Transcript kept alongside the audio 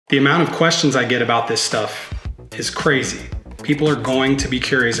The amount of questions I get about this stuff is crazy. People are going to be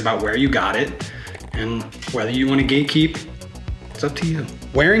curious about where you got it, and whether you want to gatekeep, it's up to you.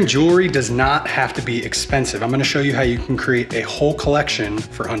 Wearing jewelry does not have to be expensive. I'm gonna show you how you can create a whole collection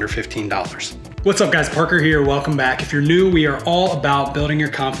for under $15. What's up guys, Parker here, welcome back. If you're new, we are all about building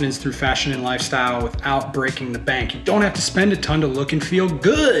your confidence through fashion and lifestyle without breaking the bank. You don't have to spend a ton to look and feel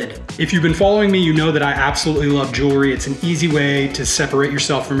good. If you've been following me, you know that I absolutely love jewelry. It's an easy way to separate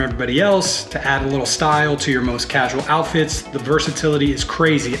yourself from everybody else, to add a little style to your most casual outfits. The versatility is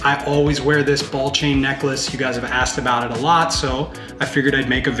crazy. I always wear this ball chain necklace. You guys have asked about it a lot, so I figured I'd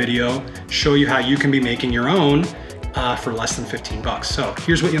make a video, show you how you can be making your own for less than 15 bucks. So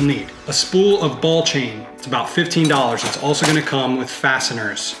here's what you'll need. A spool of ball chain, it's about $15. It's also gonna come with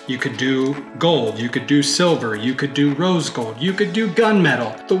fasteners. You could do gold, you could do silver, you could do rose gold, you could do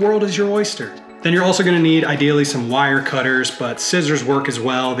gunmetal. The world is your oyster. Then you're also gonna need ideally some wire cutters, but scissors work as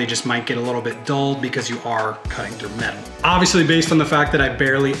well. They just might get a little bit dulled because you are cutting through metal. Obviously, based on the fact that I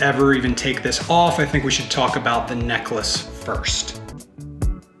barely ever even take this off, I think we should talk about the necklace first.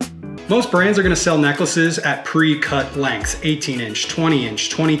 Most brands are gonna sell necklaces at pre-cut lengths, 18 inch, 20 inch,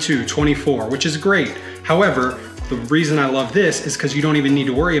 22, 24, which is great. However, the reason I love this is because you don't even need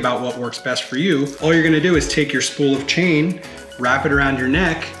to worry about what works best for you. All you're gonna do is take your spool of chain, wrap it around your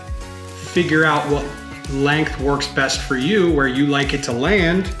neck, figure out what length works best for you, where you like it to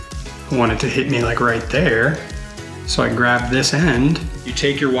land. I want it to hit me like right there. So I grab this end, you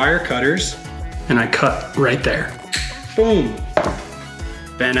take your wire cutters, and I cut right there. Boom.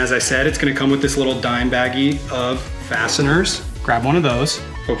 Then, as I said, it's gonna come with this little dime baggie of fasteners. Grab one of those.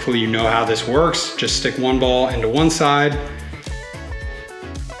 Hopefully you know how this works. Just stick one ball into one side.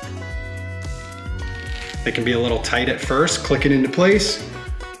 They can be a little tight at first. Click it into place.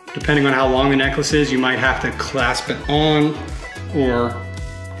 Depending on how long the necklace is, you might have to clasp it on, or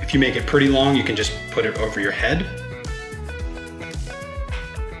if you make it pretty long, you can just put it over your head.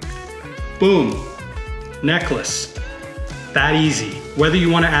 Boom, necklace. That easy. Whether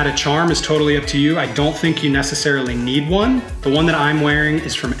you want to add a charm is totally up to you. I don't think you necessarily need one. The one that I'm wearing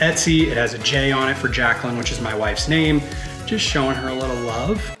is from Etsy. It has a J on it for Jacqueline, which is my wife's name. Just showing her a little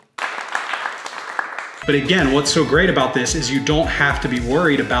love. But again, what's so great about this is you don't have to be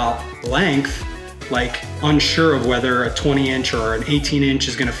worried about length, like unsure of whether a 20 inch or an 18 inch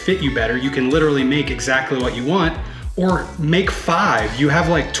is gonna fit you better. You can literally make exactly what you want, or make 5. You have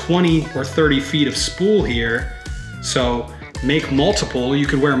like 20 or 30 feet of spool here. So make multiple, you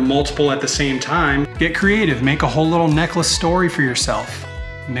could wear multiple at the same time. Get creative, make a whole little necklace story for yourself.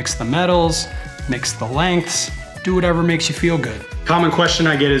 Mix the metals, mix the lengths, do whatever makes you feel good. Common question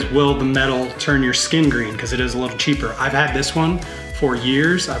I get is, will the metal turn your skin green? Because it is a little cheaper. I've had this one for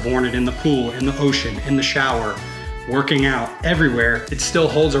years. I've worn it in the pool, in the ocean, in the shower, working out, everywhere. It still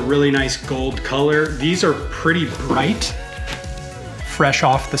holds a really nice gold color. These are pretty bright, fresh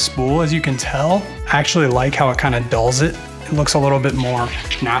off the spool, as you can tell. I actually like how it kind of dulls it. It looks a little bit more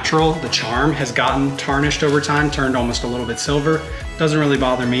natural. The charm has gotten tarnished over time, turned almost a little bit silver. Doesn't really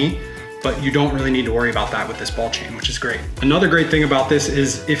bother me, but you don't really need to worry about that with this ball chain, which is great. Another great thing about this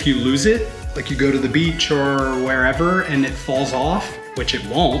is if you lose it, like you go to the beach or wherever and it falls off, which it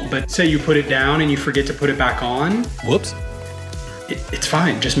won't, but say you put it down and you forget to put it back on, whoops, it's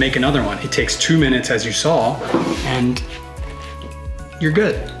fine, just make another one. It takes 2 minutes, as you saw, and you're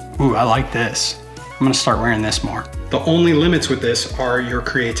good. Ooh, I like this. I'm gonna start wearing this more. The only limits with this are your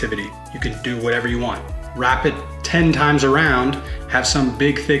creativity. You can do whatever you want. Wrap it 10 times around, have some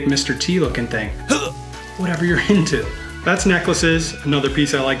big, thick Mr. T looking thing. Whatever you're into. That's necklaces. Another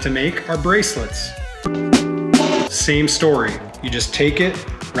piece I like to make are bracelets. Same story. You just take it,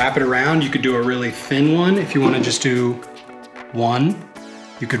 wrap it around. You could do a really thin one if you wanna just do one.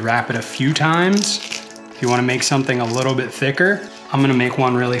 You could wrap it a few times. If you wanna make something a little bit thicker, I'm gonna make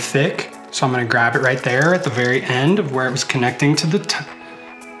one really thick. So I'm gonna grab it right there at the very end of where it was connecting to the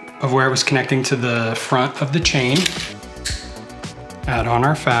front of the chain. Add on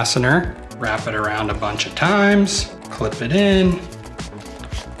our fastener, wrap it around a bunch of times, clip it in,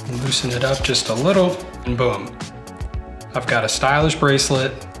 loosen it up just a little, and boom. I've got a stylish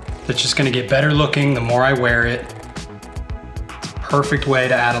bracelet that's just gonna get better looking the more I wear it. Perfect way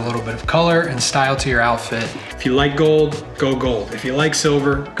to add a little bit of color and style to your outfit. If you like gold, go gold. If you like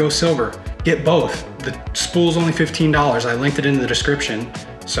silver, go silver. Get both. The spool's only $15. I linked it in the description,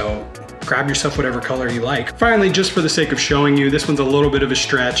 so grab yourself whatever color you like. Finally, just for the sake of showing you, this one's a little bit of a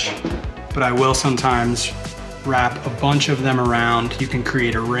stretch, but I will sometimes wrap a bunch of them around. You can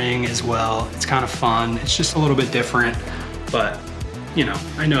create a ring as well. It's kind of fun. It's just a little bit different, but you know,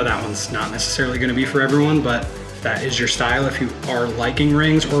 I know that one's not necessarily gonna be for everyone, but if that is your style, if you are liking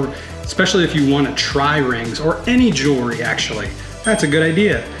rings, or especially if you want to try rings or any jewelry actually. That's a good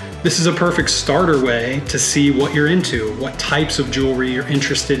idea. This is a perfect starter way to see what you're into, what types of jewelry you're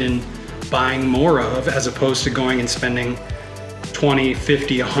interested in buying more of, as opposed to going and spending $20,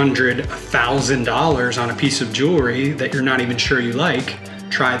 $50, $100, $1,000 on a piece of jewelry that you're not even sure you like.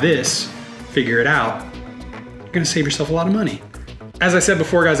 Try this, figure it out. You're gonna save yourself a lot of money. As I said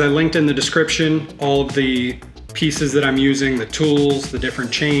before, guys, I linked in the description all of the pieces that I'm using, the tools, the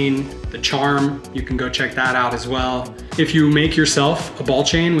different chain, the charm. You can go check that out as well. If you make yourself a ball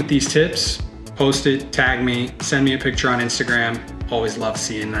chain with these tips, post it, tag me, send me a picture on Instagram. Always love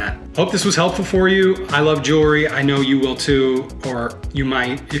seeing that. Hope this was helpful for you. I love jewelry. I know you will too, or you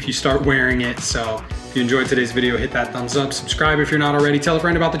might if you start wearing it. So if you enjoyed today's video, hit that thumbs up, subscribe if you're not already, tell a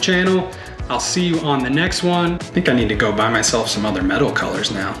friend about the channel. I'll see you on the next one. I think I need to go buy myself some other metal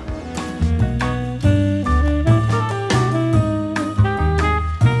colors now.